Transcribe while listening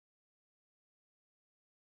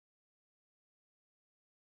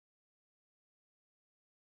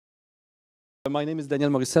My name is Daniel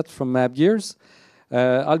Morissette from MapGears.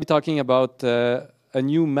 I'll be talking about a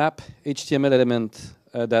new map HTML element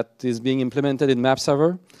that is being implemented in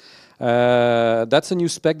MapServer. That's a new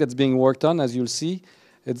spec that's being worked on, as you'll see.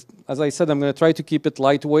 As I said, I'm going to try to keep it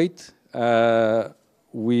lightweight. I'm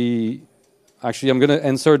going to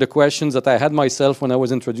answer the questions that I had myself when I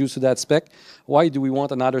was introduced to that spec. Why do we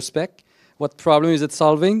want another spec? What problem is it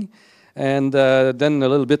solving? And then a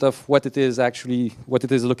little bit of what it is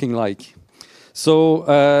looking like. So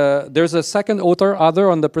there's a second author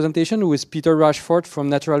on the presentation, who is Peter Rochefort from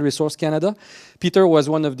Natural Resource Canada. Peter was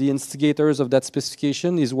one of the instigators of that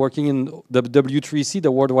specification. He's working in the W3C, the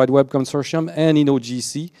World Wide Web Consortium, and in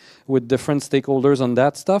OGC with different stakeholders on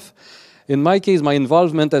that stuff. In my case, my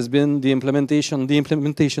involvement has been the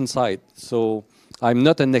implementation side. So I'm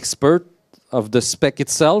not an expert of the spec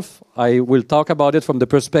itself. I will talk about it from the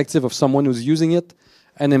perspective of someone who's using it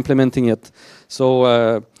and implementing it.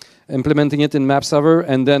 So implementing it in MapServer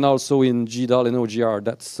and then also in GDAL and OGR.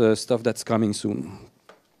 That's stuff that's coming soon.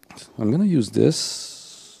 I'm going to use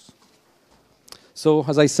this. So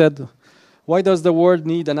as I said, why does the world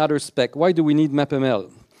need another spec? Why do we need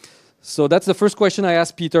MapML? So that's the first question I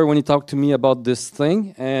asked Peter when he talked to me about this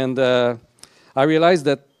thing. And I realized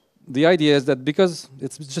that the idea is that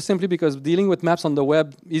it's just simply because dealing with maps on the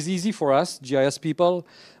web is easy for us, GIS people,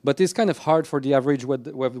 but it's kind of hard for the average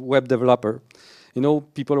web developer. You know,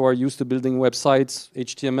 people who are used to building websites,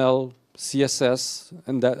 HTML, CSS,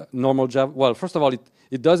 and that normal Java. Well, first of all,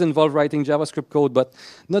 it does involve writing JavaScript code, but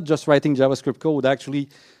not just writing JavaScript code, actually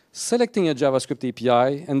selecting a JavaScript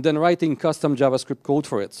API and then writing custom JavaScript code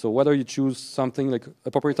for it. So whether you choose something like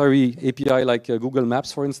a proprietary API like Google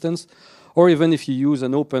Maps, for instance, or even if you use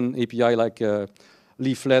an open API like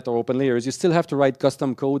Leaflet or OpenLayers, you still have to write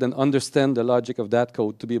custom code and understand the logic of that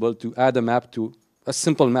code to be able to add a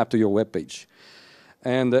simple map to your web page.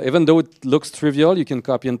 And even though it looks trivial, you can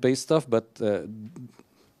copy and paste stuff, but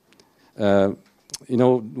you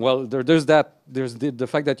know, well, there's the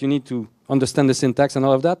fact that you need to understand the syntax and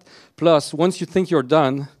all of that. Plus, once you think you're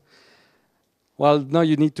done, well, now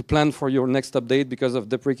you need to plan for your next update because of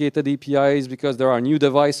deprecated APIs, because there are new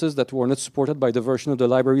devices that were not supported by the version of the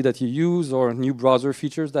library that you use, or new browser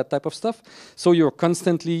features, that type of stuff. So you're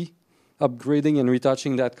constantly upgrading and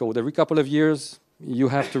retouching that code. Every couple of years, you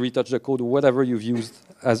have to retouch the code, whatever you've used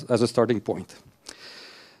as a starting point.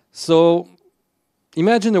 So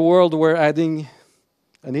imagine a world where adding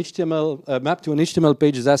an HTML map to an HTML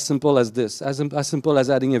page is as simple as this, as simple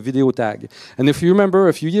as adding a video tag. And if you remember,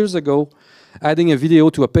 a few years ago, adding a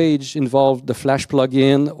video to a page involved the Flash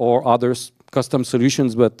plugin or other custom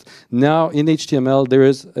solutions. But now in HTML, there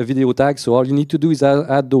is a video tag. So all you need to do is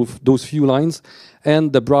add those few lines,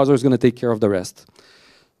 and the browser is going to take care of the rest.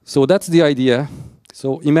 So that's the idea.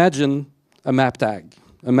 So imagine a map tag,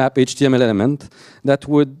 a map HTML element that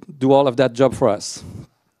would do all of that job for us.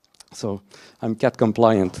 So I'm cat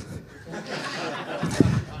compliant.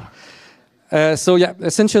 So yeah,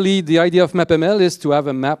 essentially the idea of MapML is to have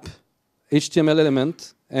a map HTML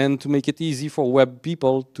element and to make it easy for web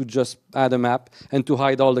people to just add a map and to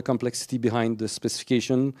hide all the complexity behind the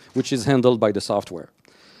specification, which is handled by the software.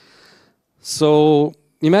 So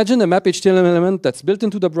imagine a map HTML element that's built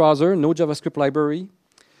into the browser, no JavaScript library,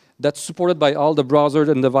 that's supported by all the browsers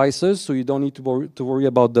and devices, so you don't need to worry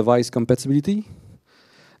about device compatibility.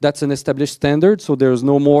 That's an established standard, so there's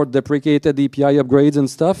no more deprecated API upgrades and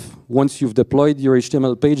stuff. Once you've deployed your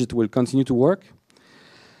HTML page, it will continue to work.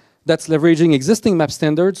 That's leveraging existing map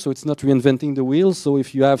standards, so it's not reinventing the wheel. So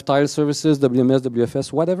if you have tile services, WMS,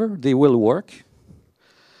 WFS, whatever, they will work.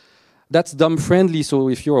 That's DOM friendly, so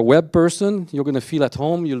if you're a web person, you're going to feel at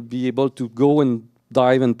home. You'll be able to go and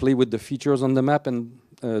dive and play with the features on the map and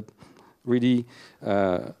really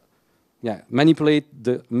manipulate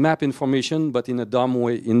the map information, but in a DOM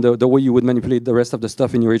way, in the way you would manipulate the rest of the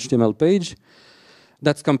stuff in your HTML page.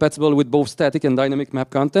 That's compatible with both static and dynamic map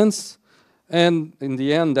contents. And in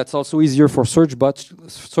the end, that's also easier for search bots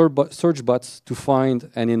to find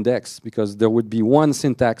and index, because there would be one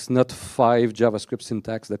syntax, not 5 JavaScript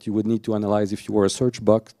syntax that you would need to analyze if you were a search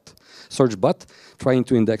bot trying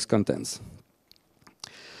to index contents.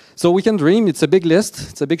 So we can dream. It's a big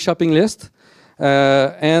list. It's a big shopping list.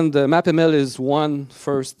 And MapML is one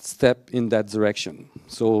first step in that direction.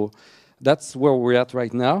 So that's where we're at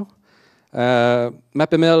right now.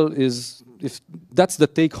 MapML is, that's the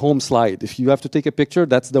take-home slide. If you have to take a picture,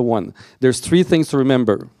 that's the one. There's 3 things to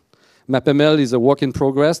remember. MapML is a work in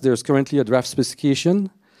progress. There's currently a draft specification.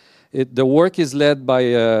 The work is led by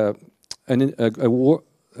a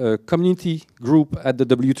community group at the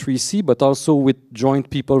W3C, but also with joint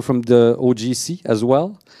people from the OGC as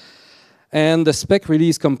well. And the spec really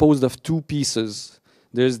is composed of two pieces.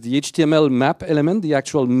 There's the HTML map element, the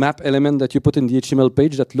actual map element that you put in the HTML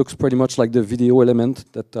page that looks pretty much like the video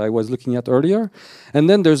element that I was looking at earlier. And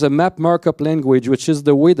then there's a map markup language, which is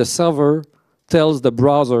the way the server tells the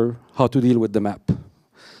browser how to deal with the map.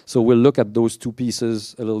 So we'll look at those two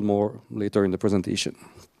pieces a little more later in the presentation.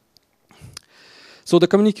 So the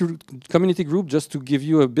community group, just to give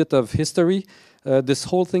you a bit of history, this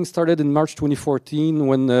whole thing started in March 2014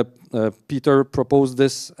 when Peter proposed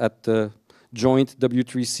this at the joint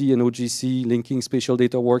W3C and OGC linking spatial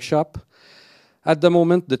data workshop. At the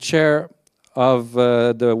moment, the chair of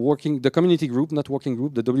the community group, not working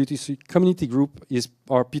group, the W3C community group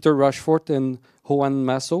are Peter Rushforth and Johan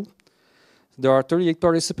Masso. There are 38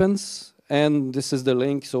 participants, and this is the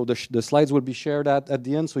link. So the slides will be shared at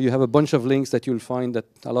the end. So you have a bunch of links that you'll find that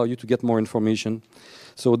allow you to get more information.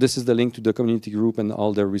 So this is the link to the community group and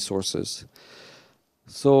all their resources.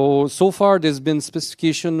 So far there's been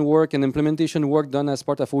specification work and implementation work done as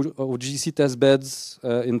part of OGC test beds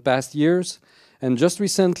in past years. And just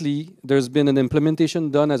recently, there's been an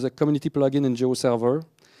implementation done as a community plugin in GeoServer.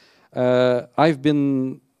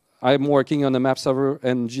 I'm working on the MapServer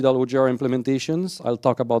and GDAL OGR implementations. I'll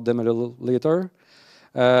talk about them a little later.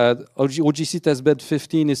 OGC testbed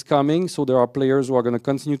 15 is coming, so there are players who are going to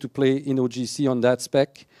continue to play in OGC on that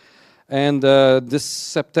spec. And this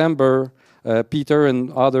September, Peter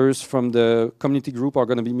and others from the community group are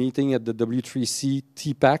going to be meeting at the W3C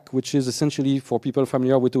TPAC, which is essentially, for people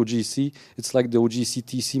familiar with OGC, it's like the OGC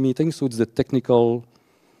TC meeting, so it's the technical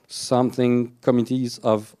something committees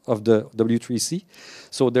of the W3C.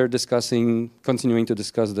 So they're continuing to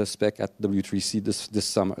discuss the spec at W3C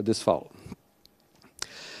this fall.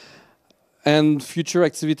 And future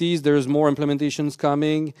activities, there's more implementations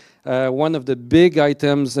coming. One of the big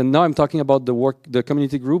items, and now I'm talking about the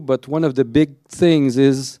community group, but one of the big things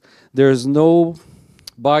is there's no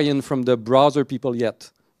buy-in from the browser people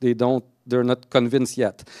yet. They're not convinced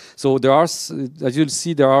yet. So there are, as you'll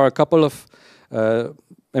see, there are a couple of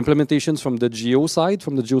implementations from the geo side,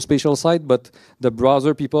 from the geospatial side, but the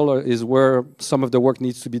browser people is where some of the work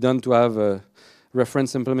needs to be done to have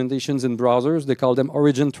reference implementations in browsers. They call them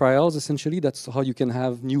origin trials, essentially. That's how you can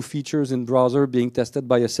have new features in browser being tested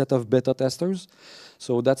by a set of beta testers.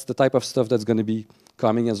 So that's the type of stuff that's going to be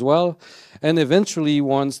coming as well. And eventually,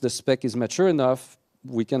 once the spec is mature enough,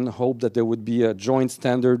 we can hope that there would be a joint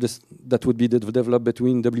standard that would be developed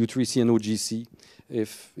between W3C and OGC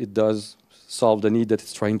if it does solve the need that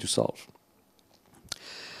it's trying to solve.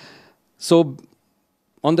 So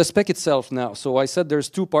on the spec itself now, so I said there's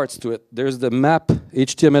two parts to it. There's the map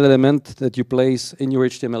HTML element that you place in your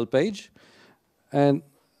HTML page. And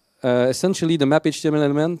essentially the map HTML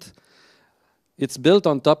element, it's built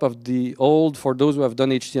on top of the old, for those who have done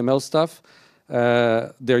HTML stuff,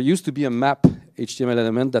 there used to be a map HTML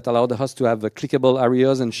element that allowed us to have clickable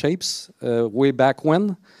areas and shapes way back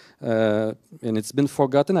when. And it's been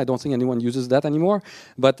forgotten. I don't think anyone uses that anymore.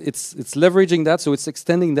 But it's leveraging that, so it's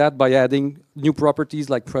extending that by adding new properties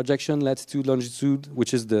like projection, latitude, longitude,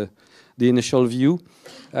 which is the initial view,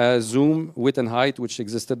 zoom, width and height, which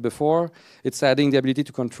existed before. It's adding the ability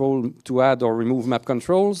to add or remove map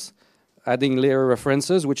controls, adding layer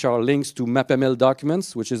references, which are links to MapML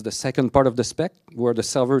documents, which is the second part of the spec, where the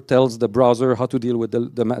server tells the browser how to deal with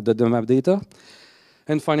the map data.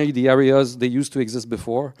 And finally, the areas, they used to exist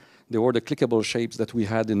before. They were the clickable shapes that we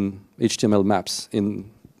had in HTML maps in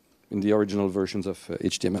the original versions of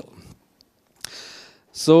HTML.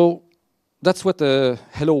 So that's what the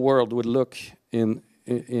hello world would look in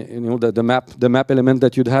the map element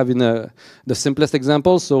that you'd have in the simplest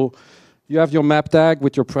example. So you have your map tag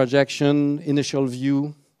with your projection, initial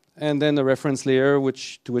view, and then a reference layer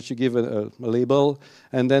to which you give a label,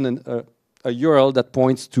 and then a URL that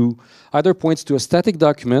either points to a static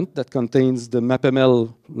document that contains the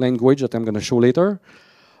MapML language that I'm going to show later,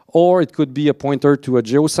 or it could be a pointer to a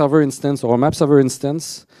GeoServer instance or a MapServer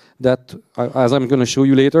instance that, as I'm going to show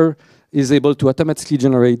you later, is able to automatically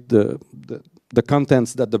generate the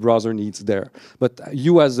contents that the browser needs there. But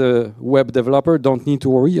you as a web developer don't need to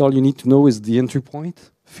worry. All you need to know is the entry point,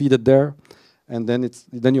 feed it there, and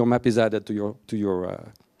then your map is added to your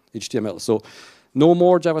HTML. So no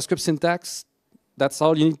more JavaScript syntax. That's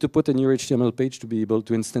all you need to put in your HTML page to be able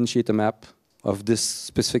to instantiate a map of this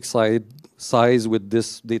specific size with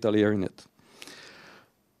this data layer in it.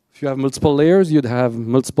 If you have multiple layers, you'd have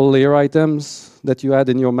multiple layer items that you add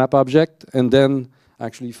in your map object. And then,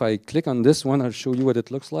 actually, if I click on this one, I'll show you what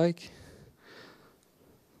it looks like.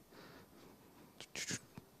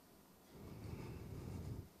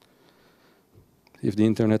 If the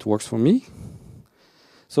internet works for me.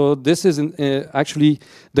 So this is actually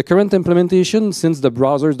the current implementation, since the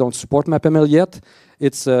browsers don't support MapML yet.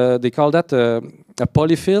 It's they call that a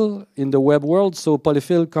polyfill in the web world. So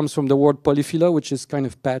polyfill comes from the word polyphila, which is kind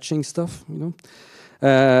of patching stuff, you know,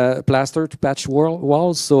 plaster to patch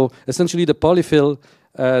walls. So essentially, the polyfill.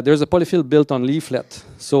 There's a polyfill built on leaflet.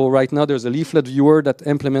 So right now there's a leaflet viewer that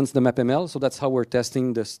implements the MapML. So that's how we're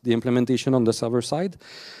testing the implementation on the server side.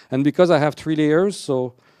 And because I have 3 layers,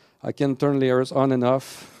 so I can turn layers on and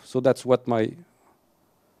off. So that's what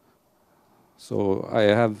so I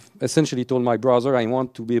have essentially told my browser I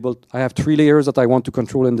have 3 layers that I want to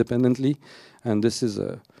control independently. And this is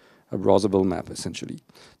a browsable map, essentially.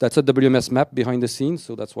 That's a WMS map behind the scenes.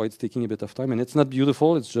 So that's why it's taking a bit of time. And it's not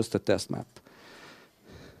beautiful. It's just a test map.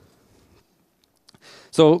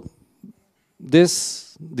 So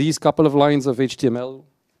these couple of lines of HTML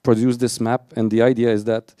produce this map, and the idea is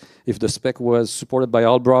that if the spec was supported by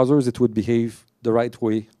all browsers, it would behave the right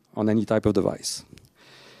way on any type of device.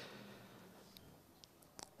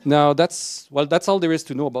 Now that's all there is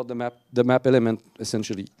to know about the map element,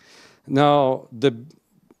 essentially. Now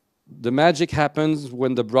the magic happens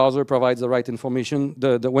when the browser provides the right information,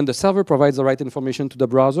 when the server provides the right information to the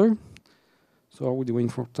browser. So are we doing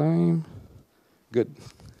for time? Good.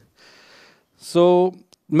 So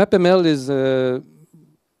MapML is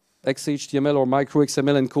XHTML or micro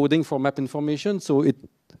XML encoding for map information. So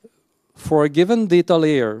for a given data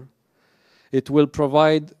layer, it will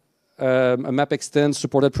provide a map extend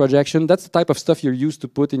supported projection. That's the type of stuff you're used to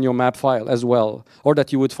put in your map file as well, or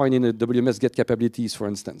that you would find in the WMS get capabilities, for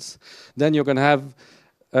instance. Then you're going to have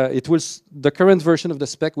the current version of the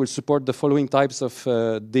spec will support the following types of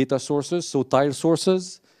data sources. So tile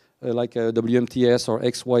sources, like WMTS or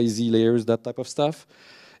XYZ layers, that type of stuff.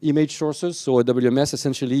 Image sources, so a WMS,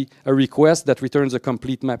 essentially a request that returns a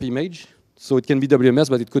complete map image. So it can be WMS,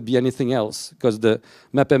 but it could be anything else, because the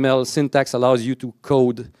MapML syntax allows you to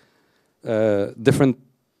code different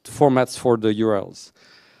formats for the URLs.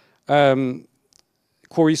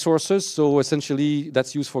 Query sources, so essentially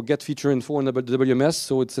that's used for get feature info in the WMS,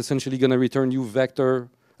 so it's essentially going to return you a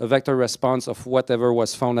vector response of whatever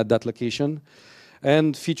was found at that location.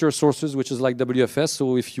 And feature sources, which is like WFS.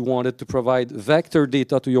 So if you wanted to provide vector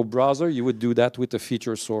data to your browser, you would do that with a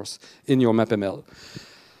feature source in your MapML.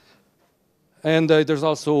 And there's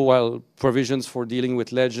also provisions for dealing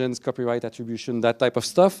with legends, copyright attribution, that type of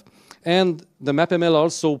stuff. And the MapML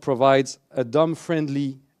also provides a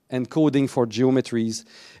DOM-friendly encoding for geometries.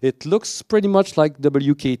 It looks pretty much like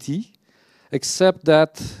WKT, except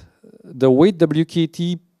that the way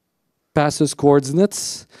WKT passes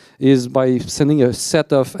coordinates is by sending a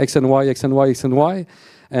set of x and y, x and y, x and y,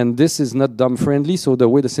 and this is not DOM friendly. So the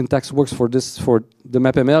way the syntax works for the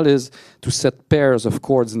MapML is to set pairs of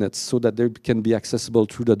coordinates so that they can be accessible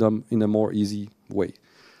through the DOM in a more easy way.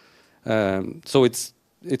 So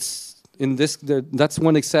that's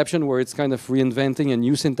one exception where it's kind of reinventing a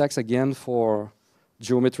new syntax again for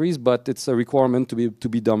geometries, but it's a requirement to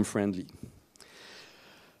be DOM friendly.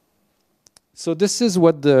 So this is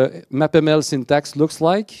what the MapML syntax looks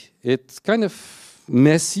like. It's kind of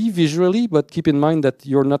messy visually, but keep in mind that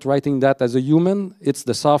you're not writing that as a human. It's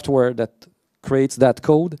the software that creates that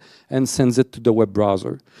code and sends it to the web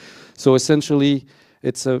browser. So essentially,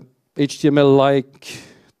 it's a HTML-like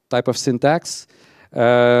type of syntax.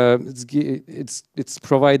 It's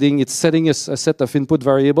setting a set of input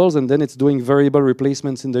variables, and then it's doing variable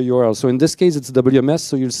replacements in the URL. So in this case, it's WMS.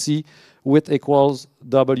 So you'll see width equals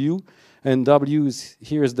W. And W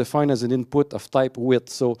here is defined as an input of type width.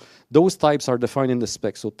 So those types are defined in the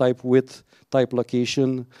spec. So type width, type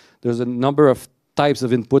location. There's a number of types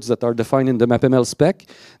of inputs that are defined in the MapML spec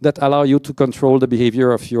that allow you to control the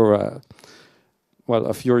behavior of your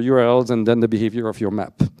URLs and then the behavior of your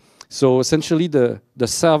map. So essentially, the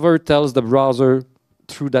server tells the browser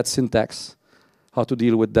through that syntax how to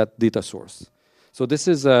deal with that data source. So this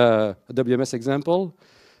is a WMS example.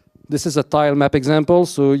 This is a tile map example.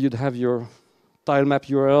 So you'd have your tile map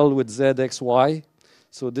URL with Z, X, Y.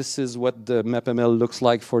 So this is what the MapML looks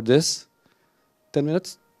like for this. 10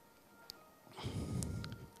 minutes.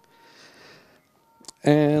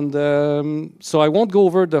 And so I won't go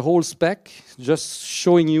over the whole spec, just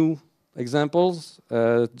showing you examples,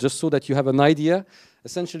 just so that you have an idea.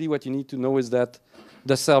 Essentially, what you need to know is that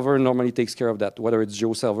the server normally takes care of that. Whether it's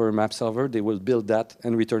GeoServer or MapServer, they will build that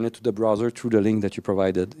and return it to the browser through the link that you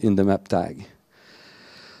provided in the map tag.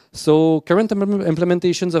 So current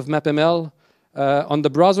implementations of MapML, on the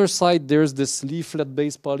browser side, there's this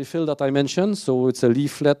leaflet-based polyfill that I mentioned. So it's a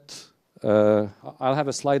leaflet. I'll have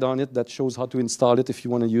a slide on it that shows how to install it if you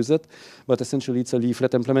want to use it. But essentially, it's a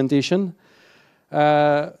leaflet implementation.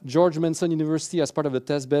 George Mason University, as part of the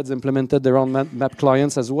test beds, implemented their own map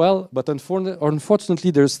clients as well. But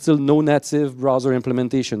unfortunately, there's still no native browser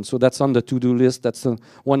implementation. So that's on the to-do list. That's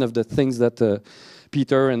one of the things that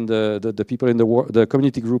Peter and the people in the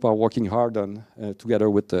community group are working hard on together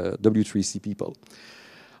with the W3C people.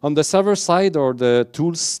 On the server side, or the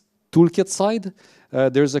toolkit side,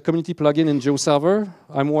 there's a community plugin in GeoServer.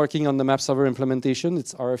 I'm working on the MapServer implementation.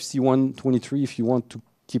 It's RFC 123 if you want to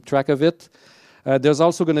keep track of it. There's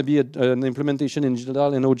also going to be an implementation in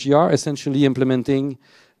GDAL and OGR, essentially implementing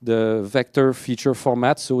the vector feature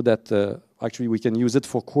format so that actually we can use it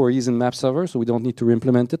for queries in MapServer, so we don't need to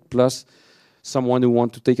re-implement it. Plus, someone who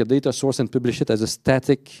wants to take a data source and publish it as a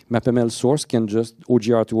static MapML source can just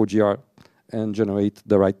OGR to OGR and generate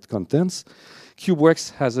the right contents.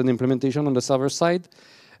 CubeWorks has an implementation on the server side.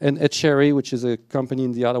 And Etcherry, which is a company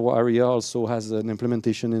in the Ottawa area, also has an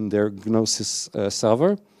implementation in their Gnosis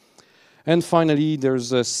server. And finally,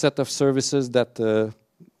 there's a set of services that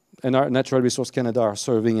Natural Resource Canada are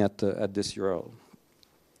serving at this URL.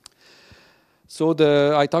 So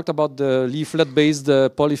I talked about the leaflet-based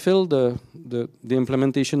polyfill, the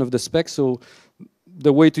implementation of the spec. So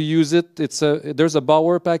the way to use it, there's a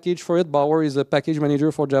Bower package for it. Bower is a package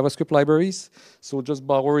manager for JavaScript libraries. So just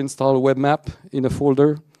Bower install a web map in a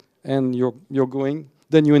folder, and you're going.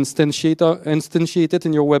 Then you instantiate it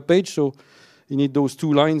in your web page. So you need those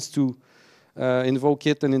 2 lines to invoke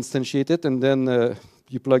it and instantiate it, and then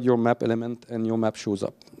you plug your map element and your map shows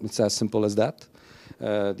up. It's as simple as that.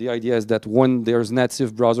 The idea is that when there's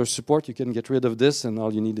native browser support, you can get rid of this, and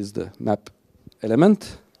all you need is the map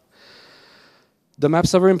element. The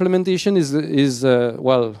MapServer implementation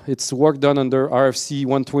well, it's work done under RFC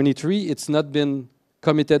 123. It's not been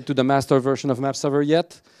committed to the master version of MapServer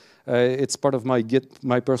yet. It's part of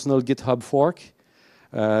my personal GitHub fork.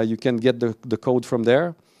 You can get the code from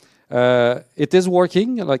there. It is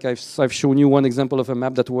working. Like I've shown you one example of a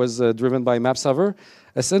map that was driven by MapServer.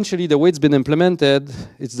 Essentially, the way it's been implemented,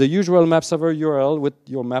 it's the usual MapServer URL with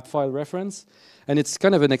your map file reference, and it's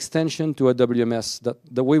kind of an extension to a WMS.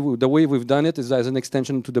 The way we've done it is as an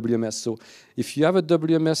extension to WMS. So if you have a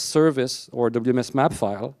WMS service or a WMS map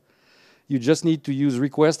file, you just need to use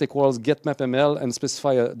request equals get mapml and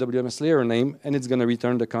specify a WMS layer name, and it's going to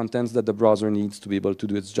return the contents that the browser needs to be able to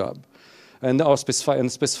do its job. And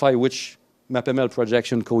specify which MapML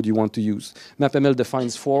projection code you want to use. MapML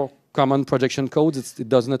defines 4 common projection codes. It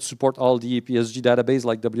does not support all the APSG database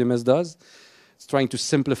like WMS does. It's trying to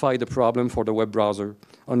simplify the problem for the web browser.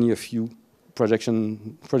 Only a few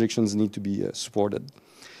projections need to be supported.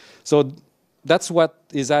 So that's what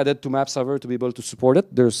is added to MapServer to be able to support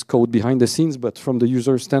it. There's code behind the scenes, but from the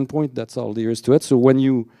user standpoint, that's all there is to it. So when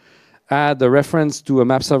you add a reference to a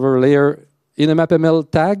MapServer layer in a MapML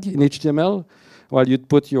tag in HTML, well, you'd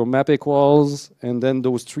put your map equals, and then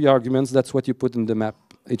those 3 arguments, that's what you put in the map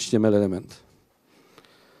HTML element.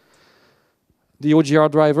 The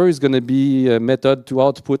OGR driver is going to be a method to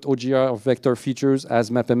output OGR vector features as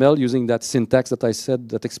MapML using that syntax that I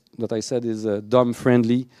said is a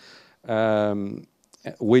DOM-friendly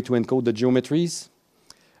way to encode the geometries.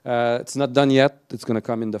 It's not done yet. It's going to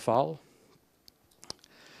come in the fall.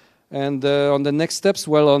 And on the next steps,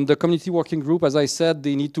 well, on the community working group, as I said,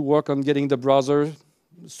 they need to work on getting the browser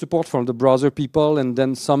support from the browser people and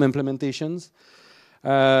then some implementations.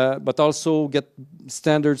 But also get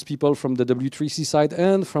standards people from the W3C side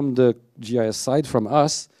and from the GIS side, from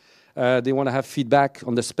us. They want to have feedback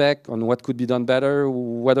on the spec, on what could be done better,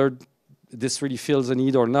 whether this really fills a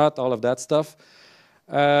need or not, all of that stuff.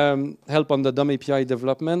 Help on the DOM API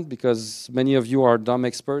development, because many of you are DOM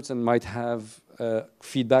experts and might have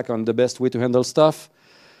feedback on the best way to handle stuff.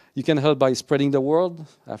 You can help by spreading the word.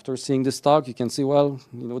 After seeing this talk, you can see, well,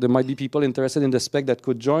 there might be people interested in the spec that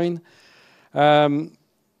could join.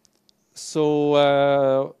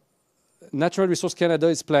 Natural Resource Canada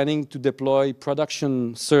is planning to deploy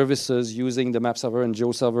production services using the MapServer and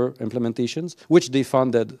GeoServer implementations, which they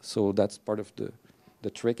funded. So that's part of the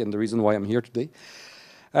trick and the reason why I'm here today.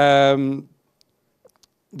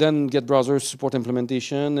 Then get browser support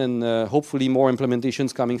implementation, and hopefully more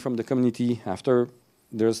implementations coming from the community after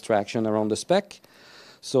there's traction around the spec.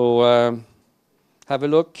 So have a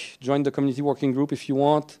look, join the community working group if you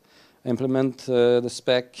want, implement the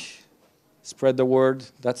spec, spread the word.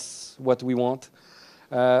 That's what we want.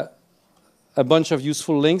 A bunch of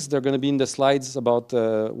useful links. They're going to be in the slides about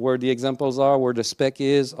where the examples are, where the spec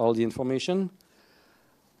is, all the information.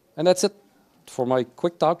 And that's it for my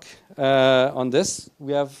quick talk on this.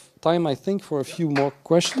 We have time, I think, for a few more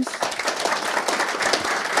questions.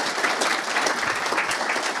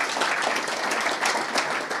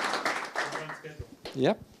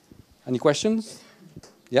 Yep. Any questions?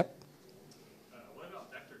 Yep. What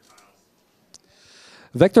about vector tiles?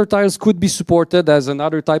 Vector tiles could be supported as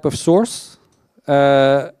another type of source.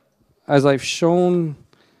 As I've shown,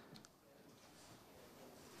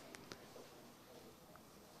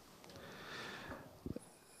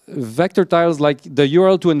 vector tiles, like the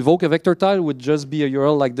URL to invoke a vector tile would just be a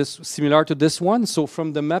URL like this, similar to this one. So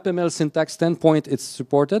from the MapML syntax standpoint, it's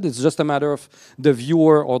supported. It's just a matter of the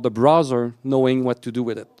viewer or the browser knowing what to do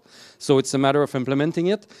with it. So it's a matter of implementing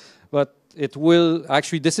it. But it will,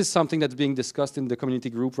 actually, this is something that's being discussed in the community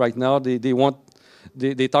group right now. They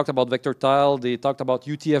talked about vector tile. They talked about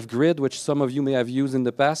UTF grid, which some of you may have used in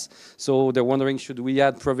the past. So they're wondering, should we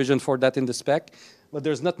add provision for that in the spec? But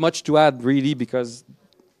there's not much to add, really, because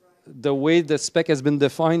the way the spec has been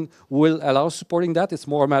defined will allow supporting that. It's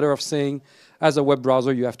more a matter of saying, as a web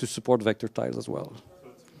browser, you have to support vector tiles as well. So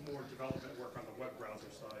it's more development work on the web browser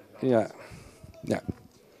side. Yeah. Yeah.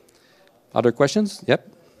 Other questions?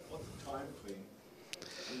 Yep. What's the time frame?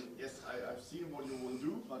 I mean, yes, I've seen what you will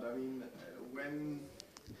do, but I mean, when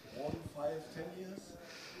 1, 5, 10 years?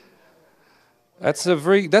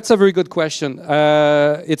 That's a very good question.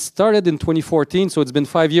 It started in 2014, so it's been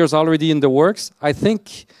 5 years already in the works. I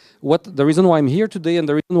think the reason why I'm here today and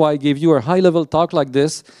the reason why I gave you a high-level talk like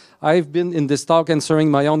this, I've been in this talk answering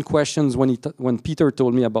my own questions when Peter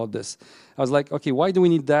told me about this. I was like, okay, why do we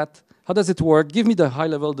need that? How does it work? Give me the high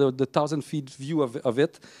level, the 1,000-feet view of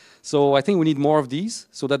it. So I think we need more of these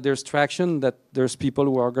so that there's traction, that there's people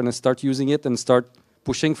who are going to start using it and start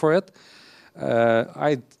pushing for it.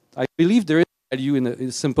 I believe there is value in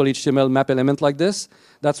a simple HTML map element like this.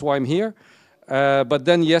 That's why I'm here. But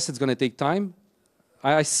then, yes, it's going to take time.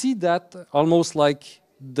 I see that almost like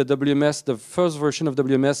the WMS, the first version of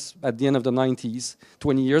WMS at the end of the 90s,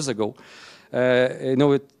 20 years ago. You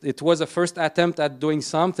know, it was a first attempt at doing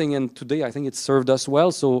something, and today I think it served us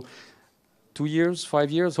well. So 2 years, 5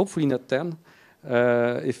 years, hopefully not 10.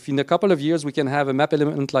 If in a couple of years we can have a map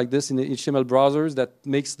element like this in the HTML browsers that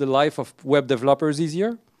makes the life of web developers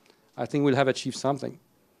easier, I think we'll have achieved something.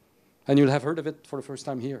 And you'll have heard of it for the first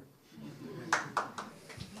time here.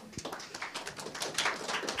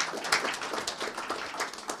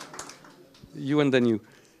 You and then you.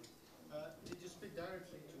 Did you speak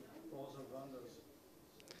directly to browser vendors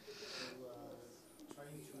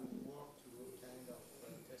trying to work to kind of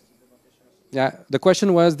test implementation? Yeah, the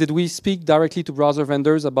question was, did we speak directly to browser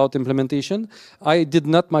vendors about implementation? I did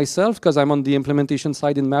not myself, because I'm on the implementation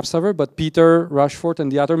side in MapServer, but Peter, Rushford,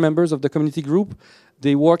 and the other members of the community group,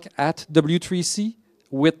 they work at W3C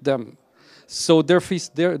with them. So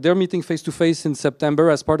they're meeting face-to-face in September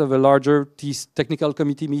as part of a larger technical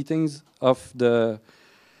committee meetings of the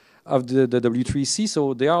W3C.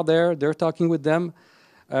 So they are there, they're talking with them.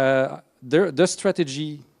 Their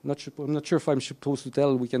strategy, I'm not sure if I'm supposed to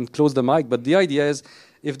tell, we can close the mic, but the idea is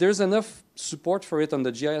if there's enough support for it on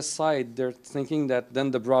the GIS side, they're thinking that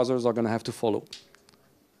then the browsers are going to have to follow.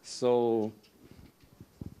 So,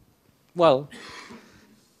 well,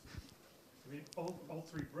 I mean, all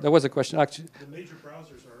three. That was a question, actually. The major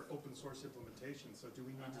browsers are open source implementations, so do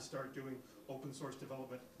we need to start doing open source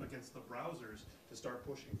development against the browsers to start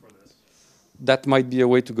pushing for this? That might be a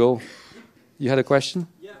way to go. You had a question?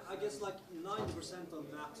 Yeah, I guess like 90%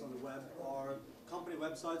 of maps on the web are company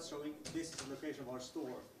websites showing this is the location of our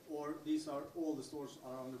store, or these are all the stores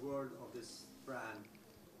around the world of this brand.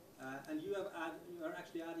 And you are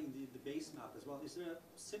actually adding the base map as well. Is there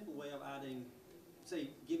a simple way of adding, say,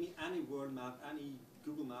 give me any world map, any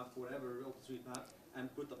Google map, whatever, OpenStreetMap,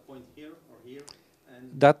 and put a point here or here?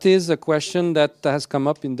 And that is a question that has come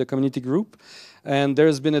up in the community group. And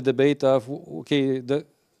there's been a debate of, okay,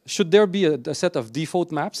 should there be a set of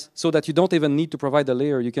default maps so that you don't even need to provide a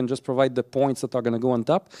layer? You can just provide the points that are going to go on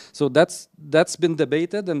top. So that's been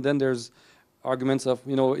debated. And then there's arguments of,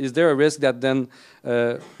 is there a risk that then,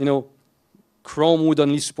 Chrome would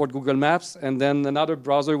only support Google Maps and then another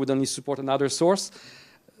browser would only support another source?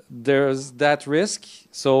 There's that risk.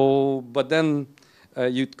 So, but then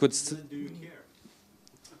you could. do you care?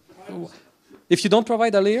 If you don't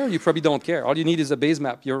provide a layer, you probably don't care. All you need is a base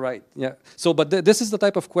map. You're right. Yeah. So, but this is the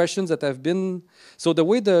type of questions that have been. So the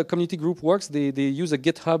way the community group works, they use a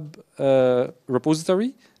GitHub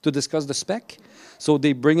repository to discuss the spec. So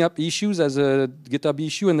they bring up issues as a GitHub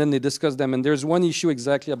issue, and then they discuss them. And there's one issue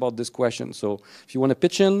exactly about this question. So if you want to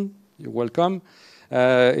pitch in, you're welcome.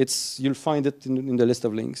 You'll find it in the list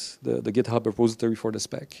of links, the GitHub repository for the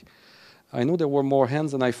spec. I know there were more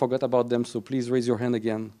hands, and I forgot about them. So please raise your hand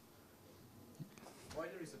again. Why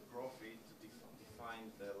there is a profit to define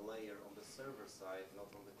the layer on the server side, not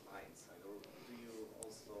on the client side? Or do you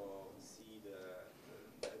also see the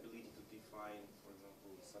ability to define, for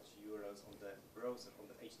example, such URL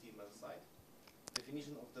HTML side?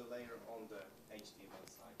 Definition of the layer on the HTML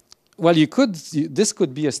side. Well, this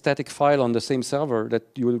could be a static file on the same server that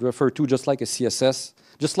you would refer to just like a CSS,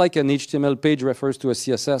 just like an HTML page refers to a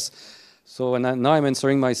CSS. So now I'm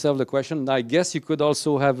answering myself the question. I guess you could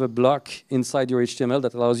also have a block inside your HTML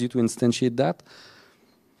that allows you to instantiate that.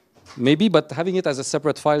 Maybe, but having it as a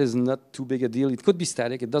separate file is not too big a deal. It could be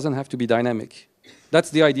static. It doesn't have to be dynamic. That's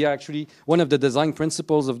the idea, actually. One of the design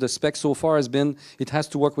principles of the spec so far has been it has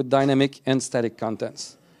to work with dynamic and static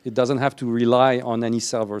contents. It doesn't have to rely on any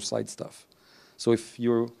server-side stuff. So if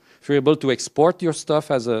you're able to export your stuff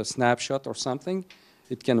as a snapshot or something,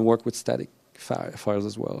 it can work with static files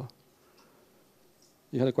as well.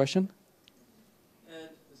 You had a question?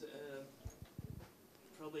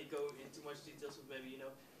 Probably go into much details, but maybe,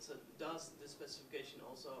 so does the specification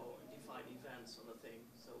also define events on the thing?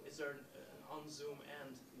 So is there an on-zoom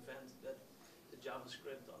end event that the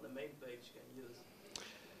JavaScript on the main page can use?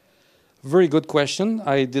 Very good question.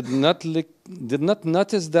 I did not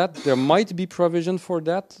notice that. There might be provision for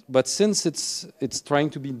that, but since it's trying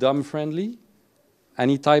to be DOM friendly,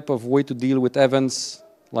 any type of way to deal with events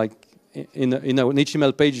like in an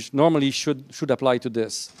HTML page normally should apply to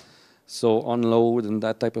this. So onload and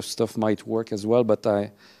that type of stuff might work as well, but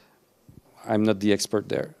I'm not the expert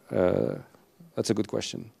there. That's a good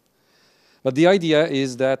question. But the idea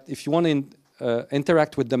is that if you want to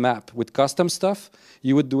interact with the map with custom stuff,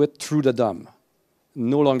 you would do it through the DOM.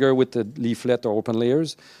 No longer with the leaflet or open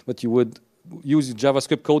layers, but you would use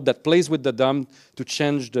JavaScript code that plays with the DOM to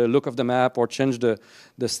change the look of the map or change the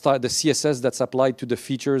CSS that's applied to the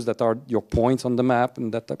features that are your points on the map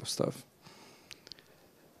and that type of stuff.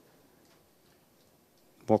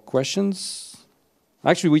 More questions?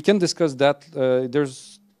 Actually, we can discuss that.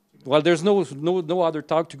 There's no other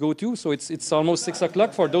talk to go to, so it's almost 6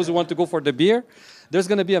 o'clock for those who want to go for the beer. There's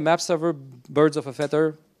going to be a MapServer Birds of a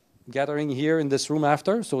Feather gathering here in this room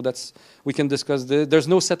after, so we can discuss there's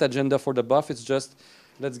no set agenda for the buff. It's just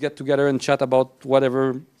let's get together and chat about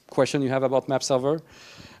whatever question you have about MapServer,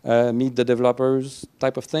 meet the developers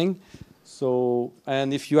type of thing. So,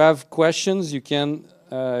 and if you have questions, you can,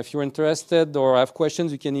 if you're interested or have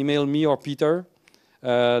questions, you can email me or Peter.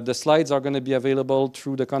 The slides are going to be available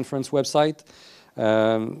through the conference website,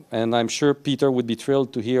 and I'm sure Peter would be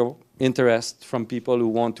thrilled to hear interest from people who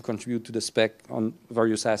want to contribute to the spec on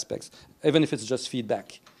various aspects, even if it's just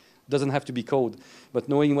feedback. It doesn't have to be code, but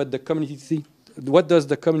knowing what the community what does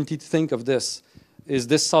the community think of this? Is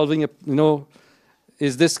this solving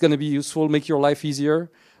is this going to be useful, make your life easier?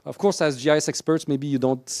 Of course, as GIS experts, maybe you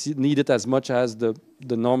don't need it as much as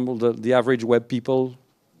the average web people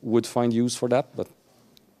would find use for that, but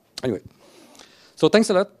anyway. So thanks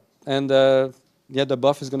a lot, and yeah, the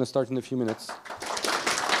buff is going to start in a few minutes.